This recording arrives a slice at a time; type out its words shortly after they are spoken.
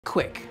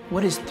Quick,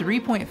 what is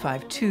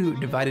 3.52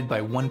 divided by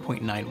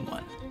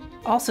 1.91?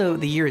 Also,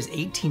 the year is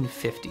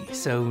 1850,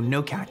 so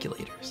no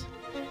calculators.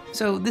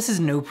 So this is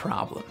no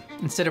problem.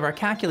 Instead of our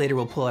calculator,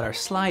 we'll pull out our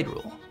slide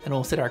rule, and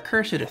we'll set our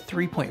cursor to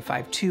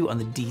 3.52 on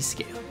the D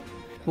scale.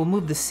 We'll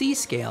move the C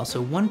scale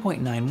so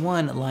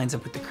 1.91 lines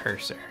up with the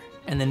cursor,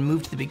 and then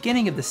move to the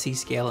beginning of the C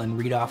scale and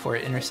read off where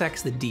it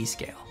intersects the D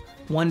scale,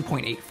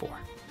 1.84.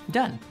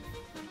 Done.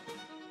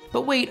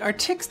 But wait, our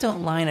ticks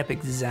don't line up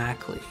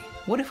exactly.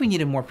 What if we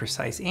need a more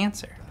precise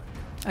answer?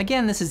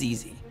 Again, this is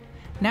easy.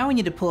 Now we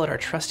need to pull out our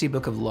trusty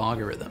book of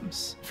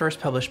logarithms, first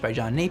published by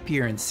John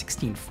Napier in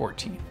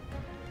 1614.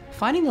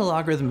 Finding the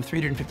logarithm of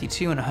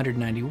 352 and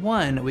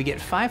 191, we get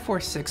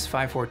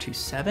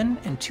 5465427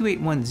 and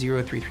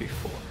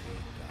 2810334.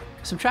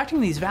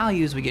 Subtracting these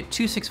values, we get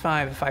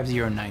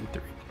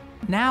 2655093.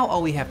 Now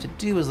all we have to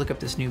do is look up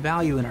this new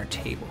value in our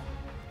table.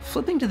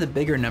 Flipping to the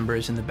bigger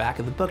numbers in the back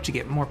of the book to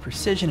get more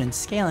precision and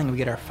scaling, we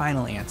get our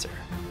final answer,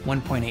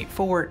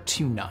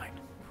 1.8429.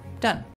 Done.